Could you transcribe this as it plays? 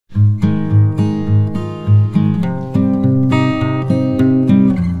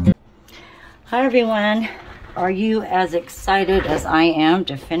Hi everyone, are you as excited as I am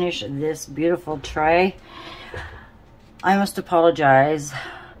to finish this beautiful tray? I must apologize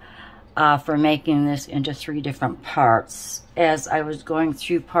for making this into 3 different parts. As I was going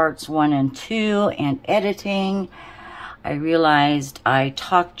through parts 1 and 2 and editing, I realized I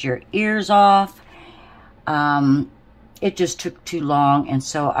talked your ears off. It just took too long, and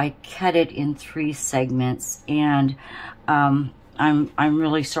so I cut it in 3 segments, and I'm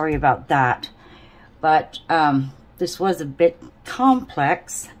really sorry about that. But this was a bit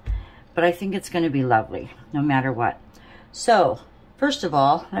complex, but I think it's going to be lovely no matter what. So first of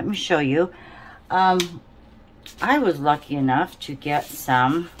all, let me show you. I was lucky enough to get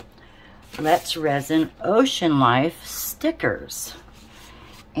some Let's Resin Ocean Life stickers.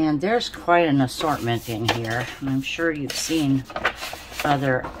 And there's quite an assortment in here. And I'm sure you've seen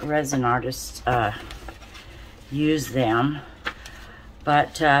other resin artists use them.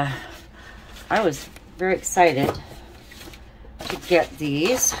 But I was very excited to get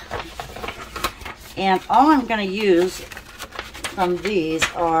these. And all I'm going to use from these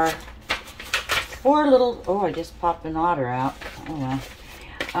are 4 little, oh, I just popped an otter out. Oh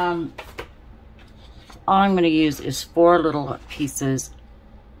well. All I'm going to use is 4 little pieces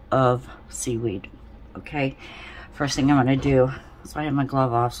of seaweed. Okay, first thing I'm going to do, so I have my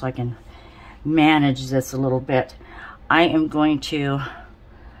glove off so I can manage this a little bit. I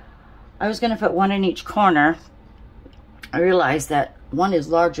was going to put 1 in each corner. I realized that 1 is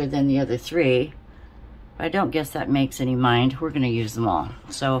larger than the other 3. I don't guess that makes any mind. We're going to use them all.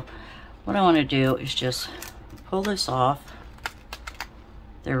 So what I want to do is just pull this off.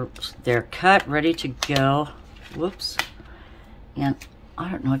 They're cut, ready to go. Whoops. And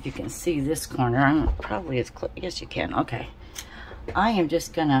I don't know if you can see this corner. Probably it's clear. Yes, you can. Okay. I am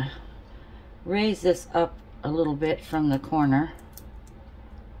just going to raise this up a little bit from the corner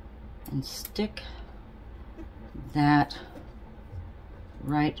and stick that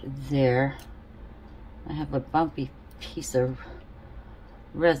right there. I have a bumpy piece of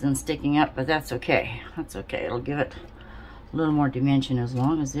resin sticking up, but that's okay. That's okay. It'll give it a little more dimension as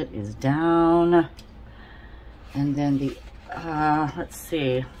long as it is down. And then the, let's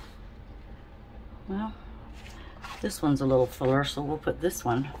see. Well, this one's a little fuller, so we'll put this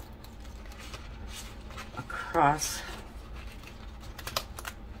one across.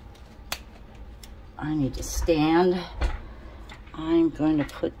 I need to stand. I'm going to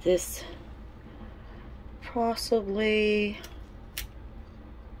put this possibly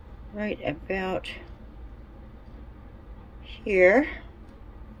right about here.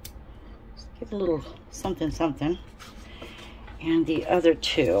 Just give a little something something. And the other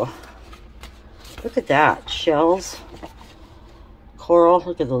 2. Look at that, shells, coral.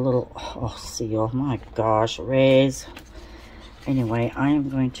 Look at the little, oh, seal. My gosh, rays. Anyway, I am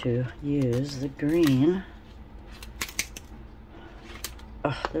going to use the green.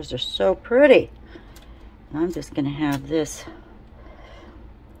 Oh, those are so pretty. I'm just going to have this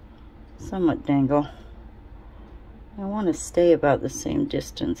somewhat dangle. I want to stay about the same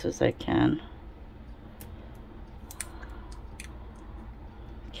distance as I can.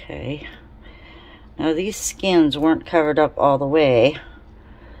 Okay. Now these skins weren't covered up all the way,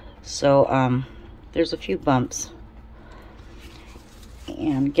 so there's a few bumps.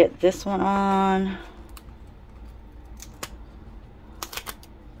 And get this one on.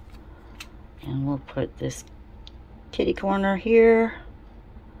 And we'll put this kitty corner here,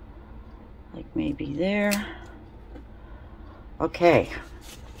 like maybe there. Okay,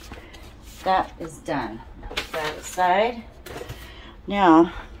 that is done. Put that aside.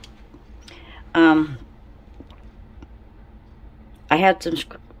 Now, I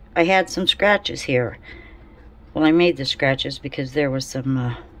had some scratches here. Well, I made the scratches because there was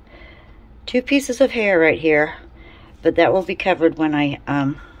some 2 pieces of hair right here, but that will be covered when I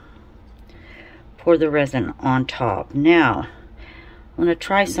pour the resin on top. Now, I'm going to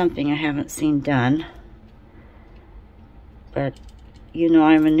try something I haven't seen done, but you know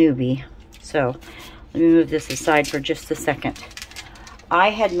I'm a newbie, so let me move this aside for just a second.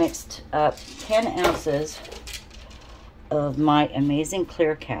 I had mixed up 10 ounces of my amazing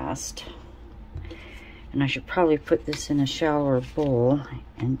clear cast, and I should probably put this in a shallower bowl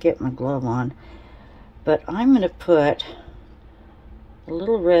and get my glove on, but I'm going to put a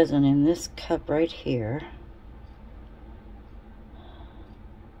little resin in this cup right here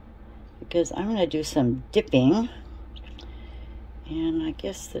because I'm going to do some dipping, and I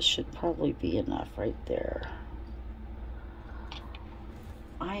guess this should probably be enough right there.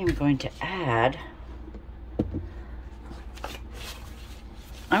 I am going to add,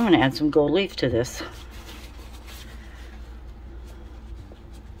 I'm going to add some gold leaf to this.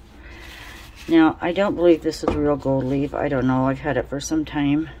 Now, I don't believe this is real gold leaf. I don't know. I've had it for some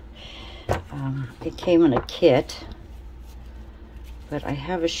time. It came in a kit. But I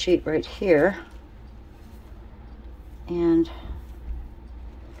have a sheet right here. And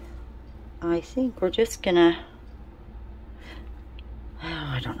I think we're just gonna... Oh,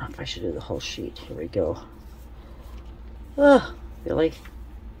 I don't know if I should do the whole sheet. Here we go. Oh, Billy.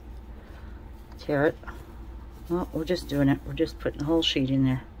 Tear it. Well, we're just doing it. We're just putting the whole sheet in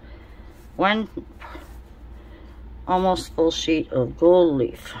there. One almost full sheet of gold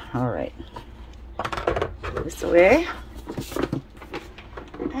leaf. All right. This away.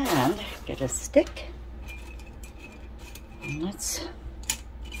 And get a stick. And let's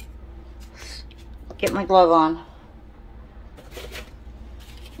get my glove on.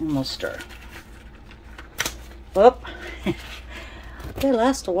 And we'll stir. Whoop. They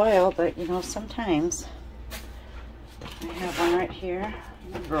last a while, but you know, sometimes. I have one right here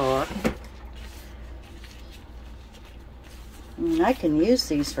in the drawer. I mean, I can use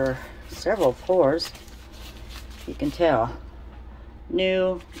these for several pours. You can tell.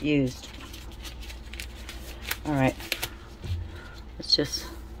 New, used. All right. Let's just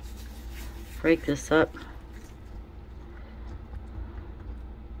break this up.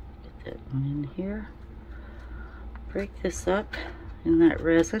 Get that one in here. Break this up in that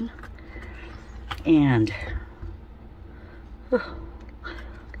resin. And oh,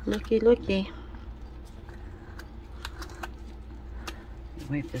 looky, looky.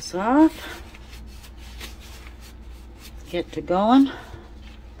 Wipe this off. Get to going.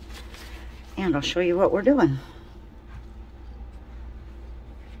 And I'll show you what we're doing.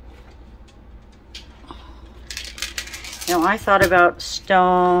 Now, I thought about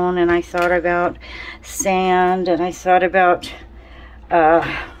stone, and I thought about sand, and I thought about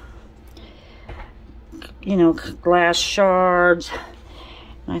you know, glass shards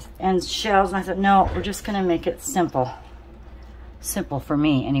and shells, and I thought, no, we're just gonna make it simple. Simple for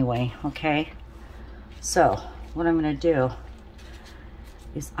me anyway, okay? So what I'm gonna do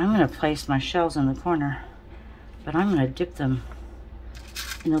is I'm gonna place my shells in the corner, but I'm gonna dip them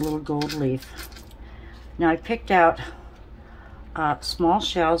in a little gold leaf. Now, I picked out small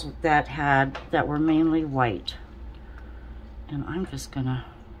shells that were mainly white, and I'm just gonna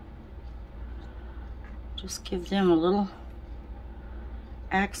give them a little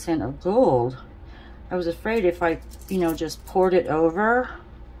accent of gold. I was afraid if I, you know, just poured it over,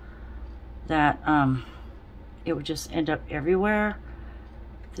 that it would just end up everywhere.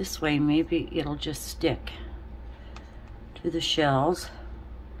 This way, maybe it'll just stick to the shells,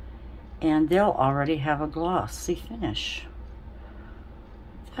 and they'll already have a glossy finish.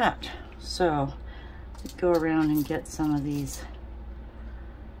 That. So, let's go around and get some of these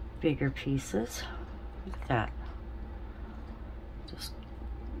bigger pieces. Look at that. Just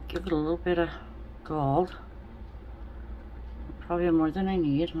give it a little bit of gold. Probably more than I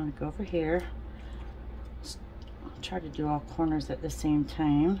need. I'm going to go over here. Try to do all corners at the same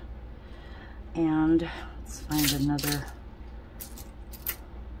time. And let's find another.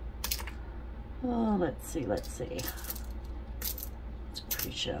 Oh, let's see. It's a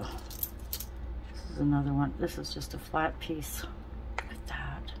pretty show. This is another one. This is just a flat piece. Look at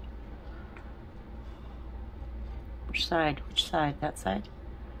that. Which side? Which side? That side?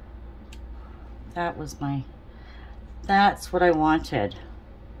 That was my, that's what I wanted.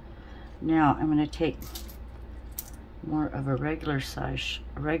 Now I'm going to take more of a regular size,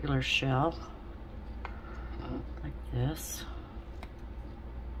 regular shell, like this.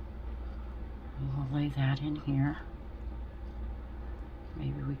 And we'll lay that in here.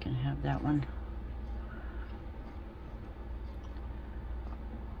 Maybe we can have that one.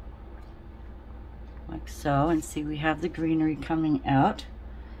 Like so, and see, we have the greenery coming out.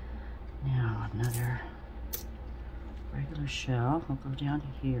 Now another regular shell. We'll go down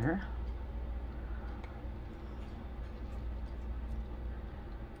here.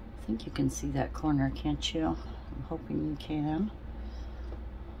 I think you can see that corner, can't you? I'm hoping you can.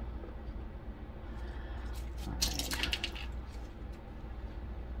 All right.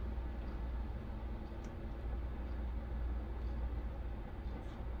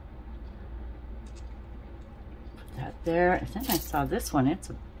 Put that there. And then I saw this one.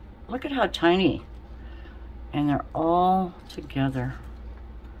 It's a, look at how tiny. And they're all together.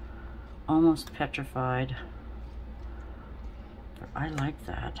 Almost petrified. But I like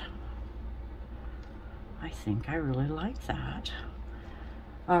that. I think I really like that.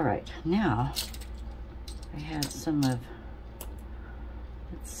 All right, now I had some of,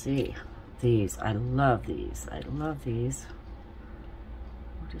 let's see, these. I love these. I love these.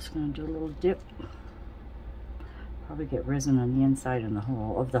 We're just going to do a little dip. Probably get resin on the inside and the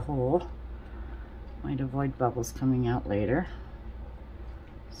hole of the hole. Might avoid bubbles coming out later.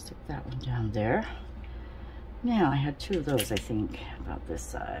 Stick that one down there. Now I had two of those, I think, about this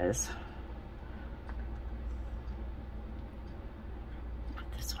size. Put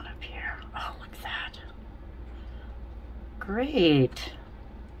this one up here. Oh, look at that. Great.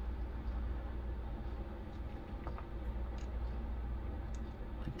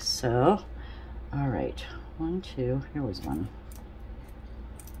 Like so. All right, 1, 2, here was one.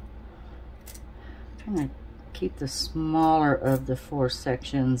 I'm trying to keep the smaller of the 4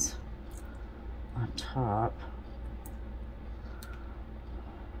 sections on top.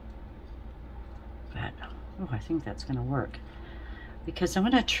 But, oh, I think that's gonna work. Because I'm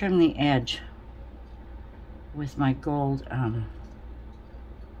gonna trim the edge with my gold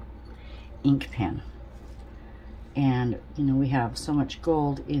ink pen. And, you know, we have so much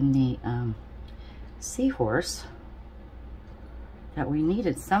gold in the Seahorse that we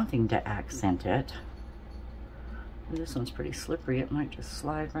needed something to accent it. This one's pretty slippery. It might just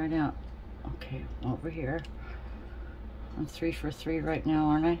slide right out. Okay, over here. I'm 3 for 3 right now,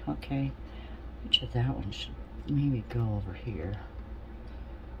 aren't I? Okay. Which of that one should maybe go over here?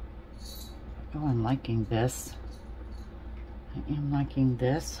 Oh, I'm liking this. I am liking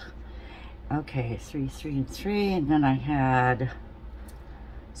this. Okay, 3, 3, and 3. And then I had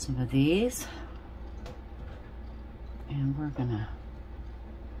some of these. And we're gonna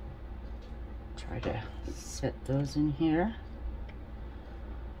try to set those in here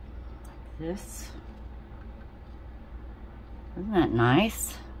like this. Isn't that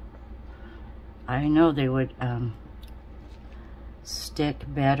nice? I know they would stick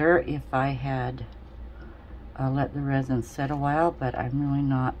better if I had let the resin set a while, but I'm really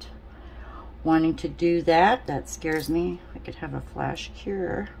not wanting to do that. That scares me. I could have a flash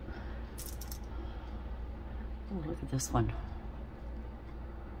cure. Oh, look at this one.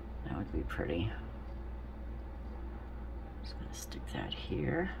 That would be pretty. Just gonna stick that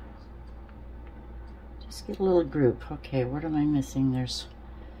here. Just get a little group. Okay, what am I missing? There's,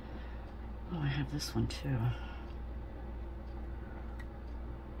 oh, I have this one too.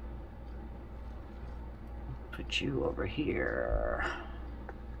 Put you over here.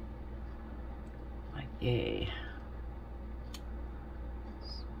 Like, yay.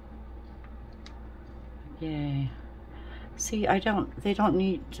 Yay. See, they don't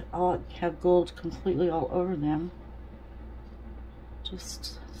need to all have gold completely all over them.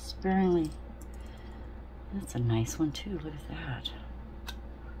 Just sparingly. That's a nice one too, look at that.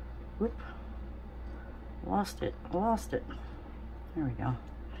 Whoop. Lost it, lost it. There we go.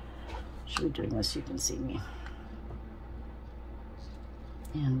 Should be doing this so you can see me.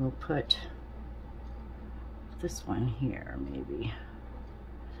 And we'll put this one here, maybe.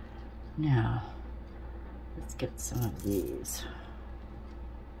 Now, let's get some of these.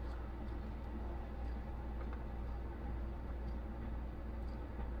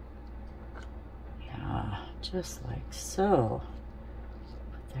 Yeah, just like so.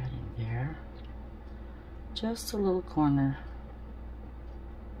 Put that in there. Just a little corner.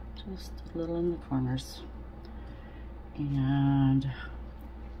 Just a little in the corners. And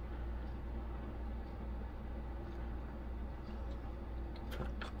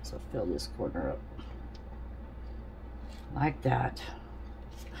so fill this corner up. Like that.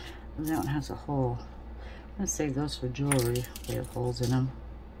 And that one has a hole. I'm gonna save those for jewelry. They have holes in them.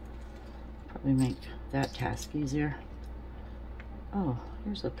 Probably make that task easier. Oh,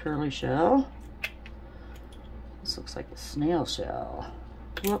 here's a curly shell. This looks like a snail shell.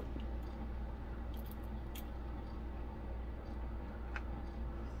 Whoop.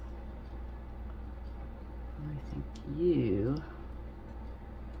 I think you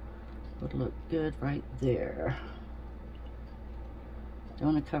would look good right there.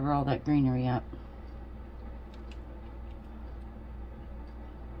 Don't want to cover all that greenery up.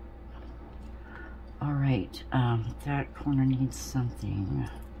 All right, that corner needs something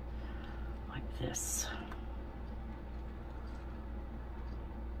like this.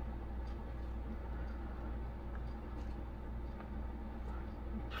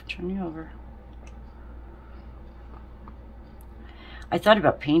 Turn you over. I thought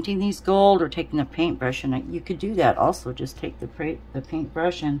about painting these gold or taking the paintbrush, and you could do that also. Just take the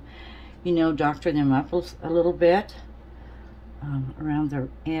paintbrush and, you know, doctor them up a little bit around the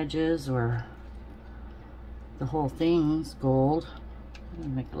edges, or the whole thing's gold. I'm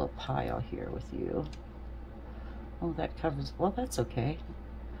gonna make a little pile here with you. Oh, that covers, well, that's okay.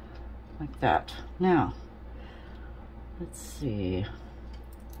 Like that. Now, let's see.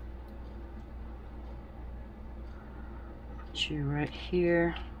 Put you right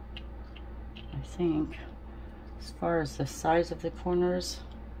here. I think, as far as the size of the corners,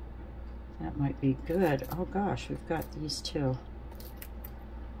 That might be good. Oh gosh, we've got these too.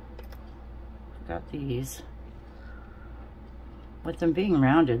 We've got these. With them being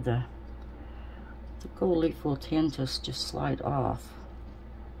rounded, the gold leaf will tend to just slide off.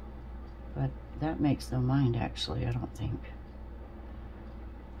 But that makes no mind, actually, I don't think.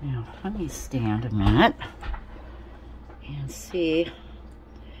 Now, let me stand a minute and see.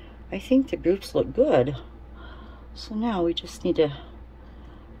 I think the groups look good. So now we just need to,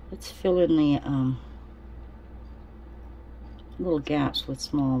 let's fill in the little gaps with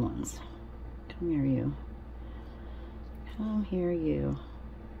small ones. Come here, you. Come here, you.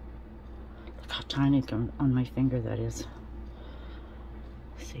 Look how tiny on my finger that is.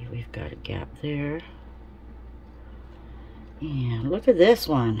 See, we've got a gap there. And look at this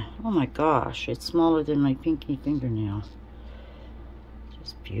one. Oh my gosh, it's smaller than my pinky fingernail.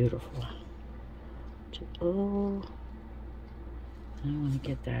 Just beautiful. Oh, I want to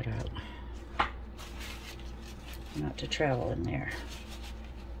get that out. Not to travel in there.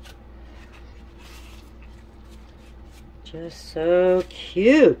 Just so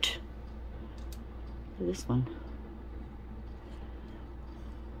cute. Look at this one.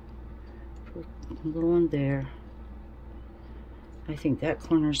 Put a little one there. I think that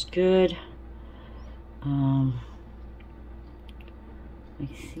corner's good. I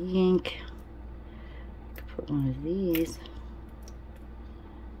think I could put one of these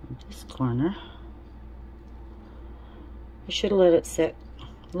in this corner. I should have let it set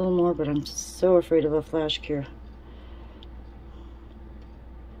a little more, but I'm so afraid of a flash cure.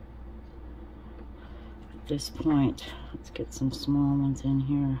 At this point, let's get some small ones in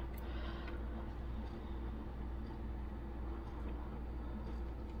here.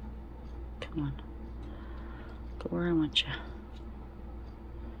 Come on, go where I want you.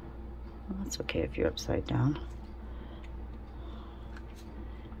 Well, that's okay if you're upside down.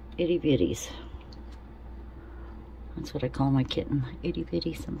 Itty bitties. That's what I call my kitten, itty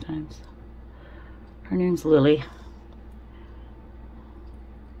bitty sometimes. Her name's Lily.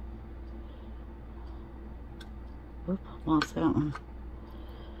 Oop, lost that one.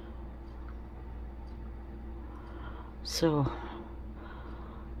 So,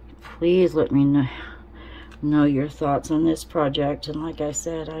 please let me know your thoughts on this project. And like I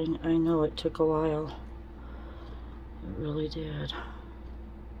said, I know it took a while. It really did.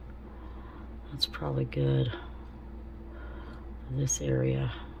 That's probably good for this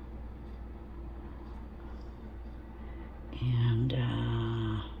area. And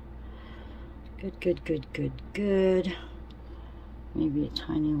good. Maybe a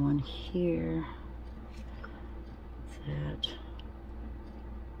tiny one here. That.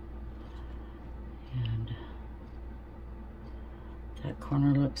 And that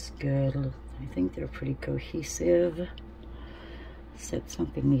corner looks good. I think they're pretty cohesive, except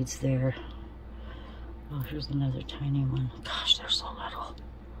something needs there. Oh, here's another tiny one. Gosh, they're so little.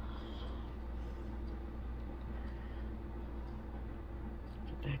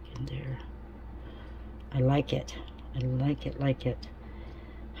 Get back in there. I like it. I like it.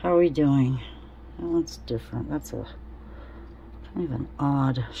 How are we doing? That one's different. That's a kind of an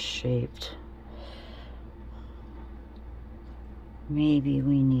odd shaped. Maybe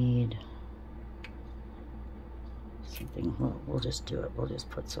we need something. Well, we'll just do it. We'll just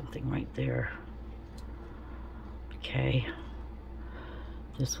put something right there. Okay.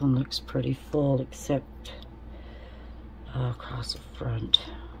 This one looks pretty full, except across the front.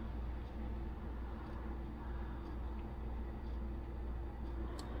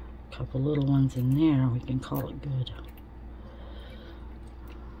 A couple little ones in there. We can call it good.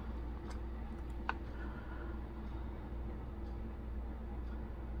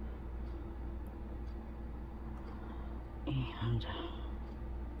 And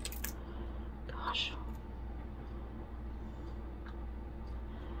gosh,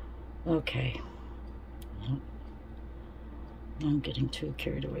 okay, I'm getting too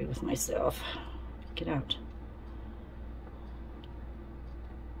carried away with myself. Get out.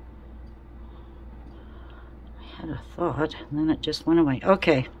 I had a thought and then it just went away.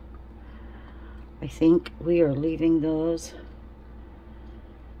 Okay, I think we are leaving those,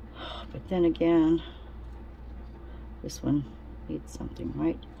 but then again, this one needs something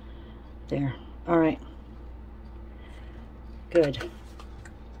right there. All right, good.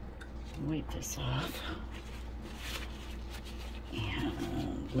 Wipe this off.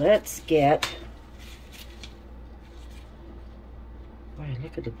 And let's get, boy,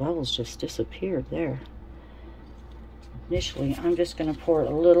 look at the bubbles just disappeared there. Initially, I'm just gonna pour a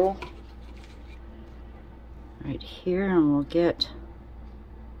little right here and we'll get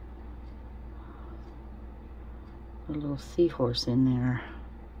a little seahorse in there.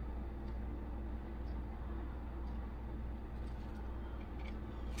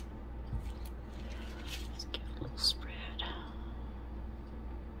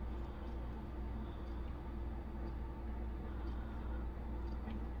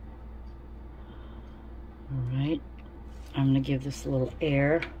 I'm gonna give this a little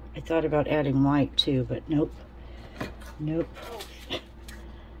air. I thought about adding white too, but nope. Nope.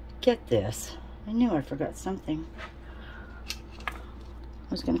 Get this. I knew I forgot something. I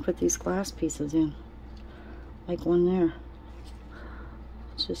was gonna put these glass pieces in. Like one there.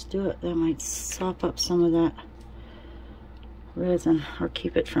 Let's just do it. That might sop up some of that resin or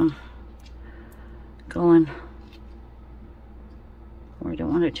keep it from going where I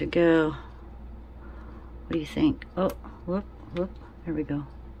don't want it to go. What do you think? Oh, whoop, whoop. There we go.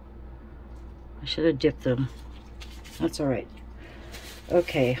 I should have dipped them. That's all right.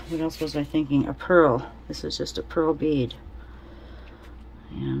 Okay, what else was I thinking? A pearl. This is just a pearl bead.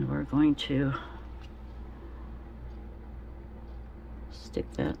 And we're going to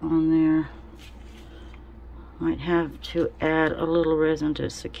stick that on there. Might have to add a little resin to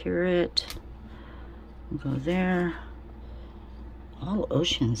secure it. Go there. All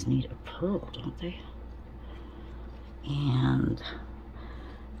oceans need a pearl, don't they? And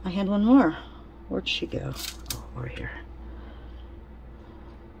I had one more. Where'd she go? Oh, over here.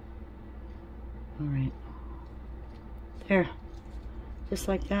 All right. There. Just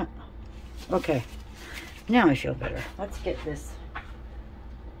like that. Okay. Now I feel better. Let's get this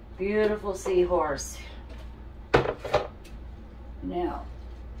beautiful seahorse. Now.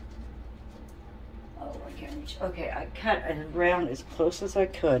 Oh, I can't reach. Okay, I cut it around as close as I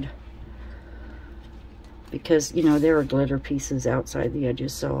could. Because, you know, there were glitter pieces outside the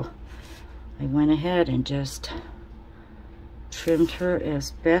edges, so I went ahead and just trimmed her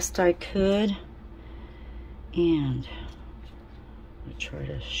as best I could. And I try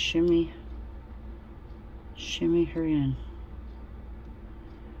to shimmy her in.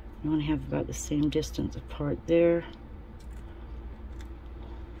 I want to have about the same distance apart there.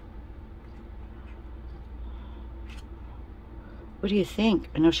 What do you think?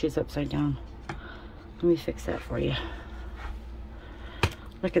 I know she's upside down. Let me fix that for you.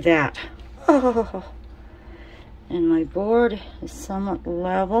 Look at that. Oh. And my board is somewhat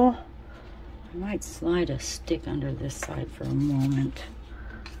level. I might slide a stick under this side for a moment,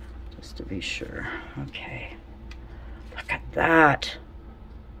 just to be sure. Okay. Look at that.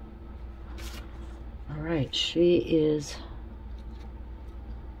 All right, she is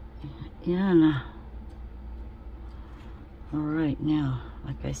in. All right, now,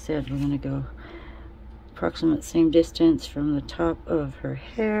 like I said, we're gonna go approximate same distance from the top of her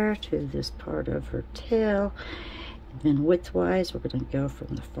hair to this part of her tail. And then width-wise, we're gonna go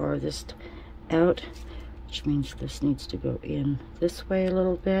from the farthest out, which means this needs to go in this way a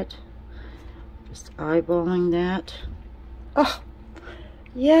little bit. Just eyeballing that. Oh,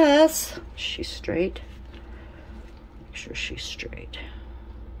 yes, she's straight. Make sure she's straight.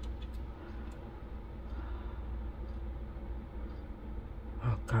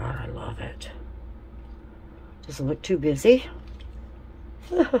 Oh God, I love it. Does it look too busy?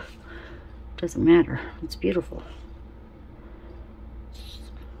 Doesn't matter. It's beautiful.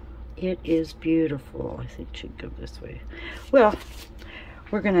 It is beautiful. I think it should go this way. Well,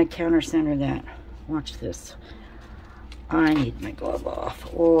 we're going to counter center that. Watch this. I need my glove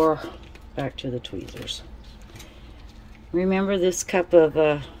off, or back to the tweezers. Remember this cup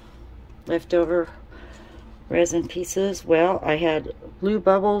of leftover resin pieces? Well, I had blue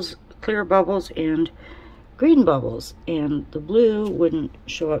bubbles, clear bubbles, and green bubbles, and the blue wouldn't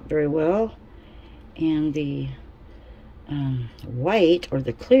show up very well, and the white or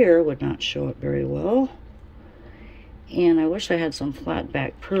the clear would not show up very well. And I wish I had some flat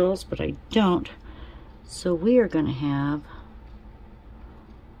back pearls, but I don't. So we are going to have,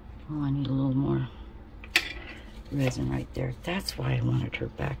 oh, I need a little more resin right there. That's why I wanted her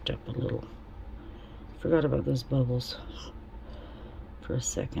backed up a little. Forgot about those bubbles for a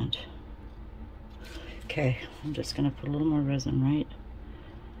second. Okay, I'm just going to put a little more resin right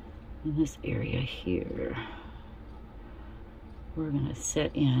in this area here. We're going to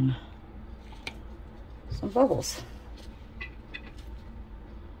set in some bubbles.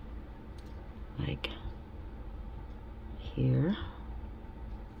 Like here.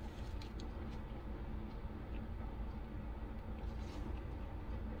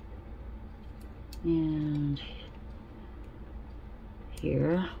 And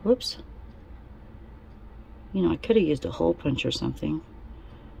here. Whoops. You know, I could have used a hole punch or something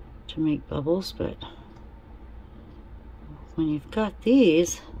to make bubbles, but when you've got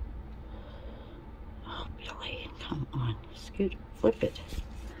these, oh, Billie, come on, scoot, flip it.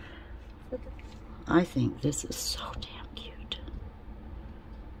 I think this is so damn cute.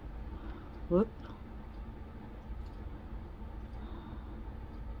 Whoop.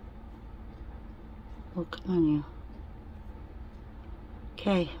 Oh, come on, you.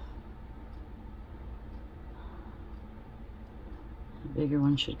 Okay. bigger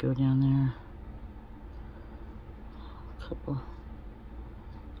one should go down there. A couple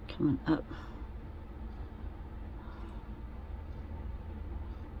coming up.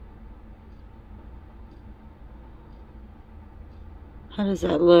 How does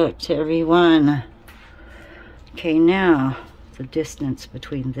that look to everyone? Okay, now the distance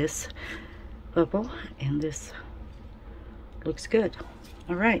between this bubble and this looks good.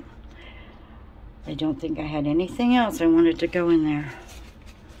 All right. I don't think I had anything else I wanted to go in there.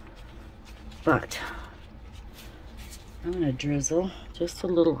 But I'm going to drizzle just a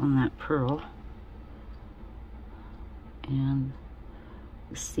little on that pearl. And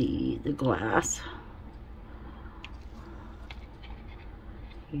see the glass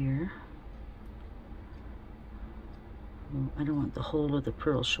here. Well, I don't want the whole of the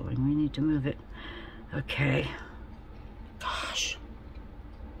pearl showing. We need to move it. Okay. Gosh.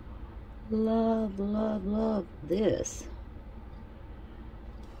 Love, love, love this.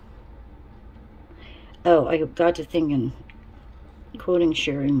 Oh, I got to thinking, quoting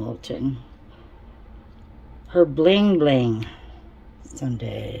Sherry Moulton, her bling bling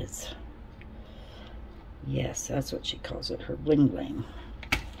Sundays. Yes, that's what she calls it, her bling bling.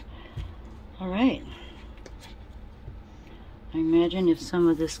 All right. I imagine if some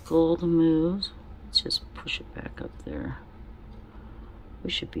of this gold moves, let's just push it back up there. We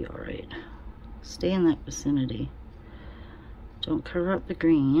should be all right. Stay in that vicinity. Don't cover up the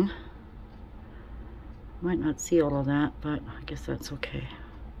green. Might not see all of that, but I guess that's okay.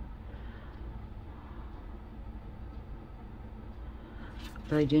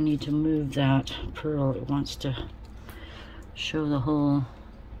 But I do need to move that pearl. It wants to show the whole.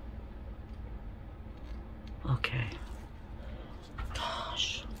 Okay.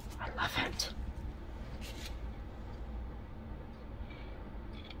 Gosh, I love it.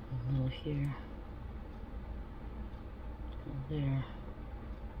 A little here. A little there.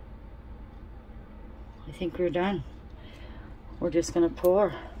 I think we're done. We're just gonna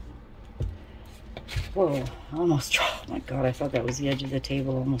pour. Whoa, almost, oh my God, I thought that was the edge of the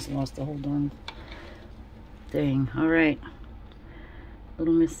table. Almost lost the whole darn thing. All right,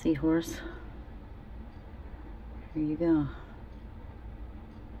 little Miss Seahorse. Here you go.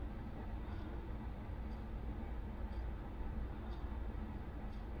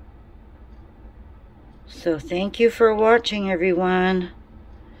 So thank you for watching, everyone.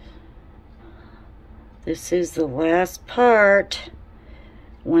 This is the last part.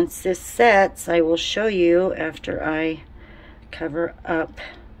 Once this sets, I will show you after I cover up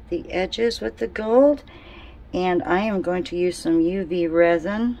the edges with the gold. And I am going to use some UV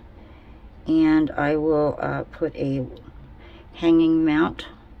resin, and I will put a hanging mount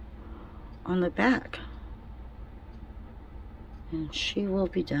on the back. And she will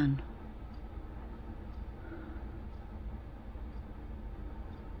be done.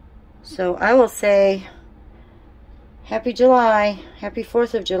 So I will say, Happy July, Happy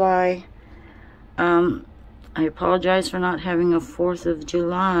 4th of July. I apologize for not having a 4th of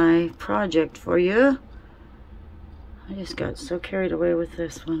July project for you. I just got so carried away with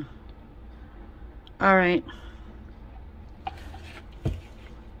this one. All right.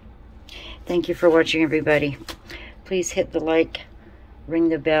 Thank you for watching, everybody. Please hit the like, ring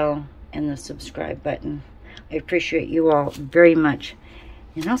the bell, and the subscribe button. I appreciate you all very much.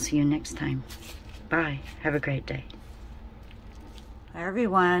 And I'll see you next time. Bye. Have a great day. Hi,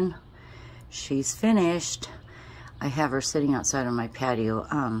 everyone. She's finished. I have her sitting outside on my patio.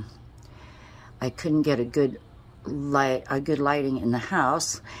 I couldn't get a good lighting in the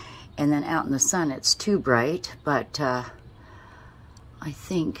house, and then out in the sun it's too bright. But I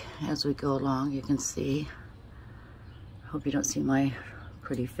think as we go along, you can see. Hope you don't see my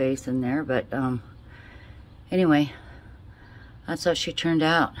pretty face in there, but anyway. That's how she turned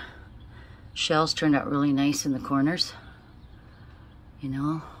out. Shells turned out really nice in the corners. You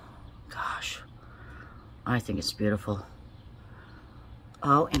know, gosh, I think it's beautiful.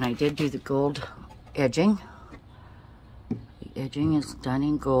 Oh, and I did do the gold edging. The edging is done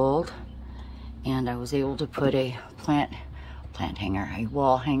in gold. And I was able to put a plant hanger, a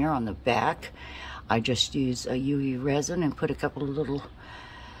wall hanger on the back. I just used a UV resin and put a couple of little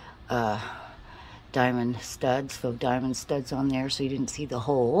diamond studs, faux diamond studs on there so you didn't see the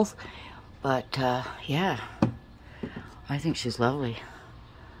holes. But yeah, I think she's lovely.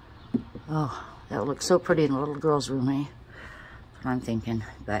 Oh, that looks so pretty in a little girl's room, eh? That's what I'm thinking.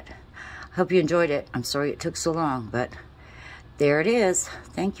 But I hope you enjoyed it. I'm sorry it took so long, but there it is.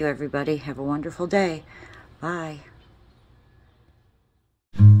 Thank you, everybody. Have a wonderful day. Bye.